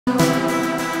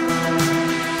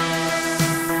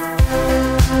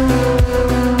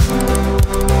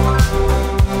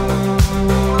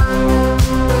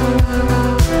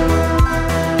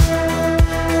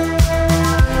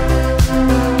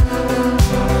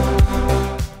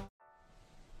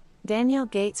Daniele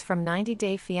Gates from 90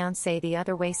 Day Fiancé The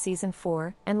Other Way Season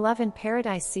 4 and Love in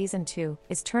Paradise Season 2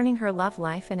 is turning her love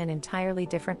life in an entirely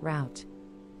different route.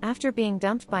 After being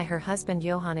dumped by her husband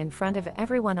Yohan in front of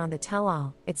everyone on the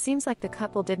tell-all, it seems like the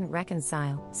couple didn't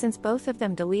reconcile, since both of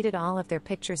them deleted all of their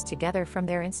pictures together from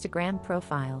their Instagram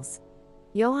profiles.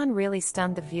 Yohan really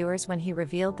stunned the viewers when he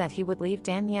revealed that he would leave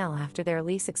Daniele after their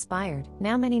lease expired.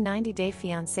 Now many 90 Day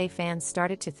Fiancé fans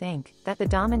started to think that the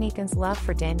Dominican's love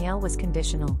for Daniele was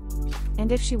conditional.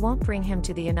 And if she won't bring him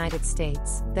to the United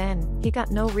States, then he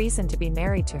got no reason to be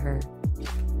married to her.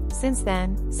 Since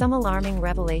then, some alarming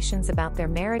revelations about their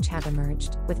marriage have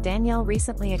emerged, with Daniele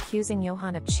recently accusing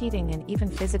Yohan of cheating and even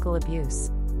physical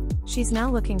abuse. She's now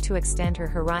looking to extend her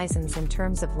horizons in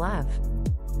terms of love.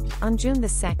 On June the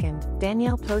 2nd,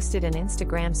 Daniele posted an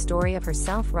Instagram story of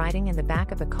herself riding in the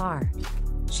back of a car.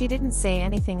 She didn't say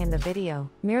anything in the video,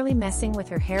 merely messing with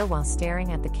her hair while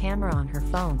staring at the camera on her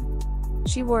phone.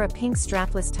 She wore a pink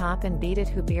strapless top and beaded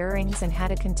hoop earrings and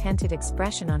had a contented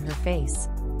expression on her face.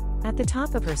 At the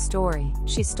top of her story,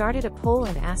 she started a poll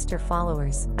and asked her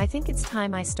followers, "I think it's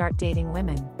time I start dating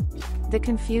women." The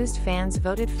confused fans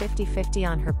voted 50-50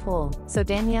 on her poll, so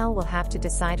Daniele will have to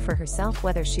decide for herself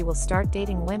whether she will start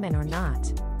dating women or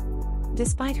not.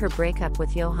 Despite her breakup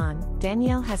with Yohan,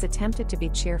 Daniele has attempted to be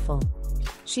cheerful.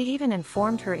 She even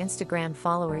informed her Instagram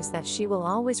followers that she will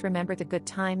always remember the good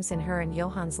times in her and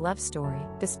Yohan's love story,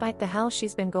 despite the hell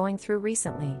she's been going through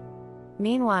recently.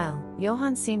 Meanwhile,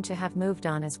 Yohan seemed to have moved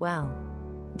on as well.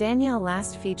 Daniele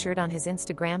last featured on his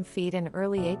Instagram feed in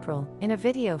early April, in a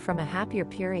video from a happier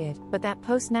period, but that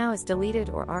post now is deleted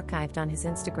or archived on his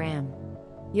Instagram.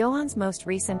 Yohan's most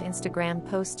recent Instagram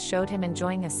post showed him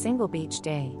enjoying a single beach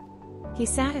day. He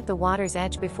sat at the water's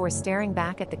edge before staring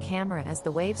back at the camera as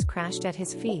the waves crashed at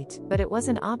his feet, but it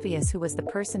wasn't obvious who was the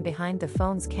person behind the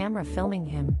phone's camera filming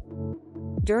him.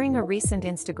 During a recent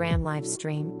Instagram live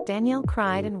stream, Daniele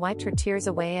cried and wiped her tears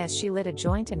away as she lit a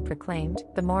joint and proclaimed,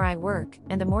 "The more I work,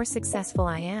 and the more successful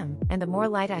I am, and the more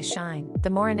light I shine,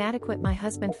 the more inadequate my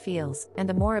husband feels, and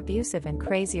the more abusive and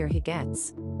crazier he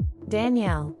gets."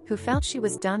 Daniele, who felt she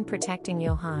was done protecting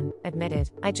Yohan,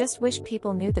 admitted, "I just wish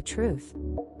people knew the truth."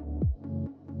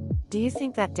 Do you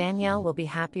think that Daniele will be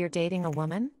happier dating a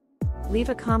woman? Leave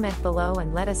a comment below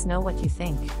and let us know what you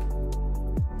think.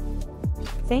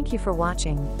 Thank you for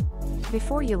watching.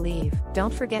 Before you leave,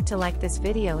 don't forget to like this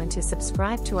video and to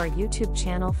subscribe to our YouTube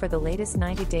channel for the latest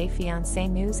 90 Day Fiancé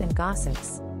news and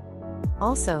gossips.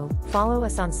 Also, follow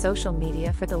us on social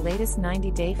media for the latest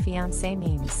 90 Day Fiancé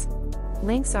memes.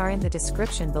 Links are in the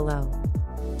description below.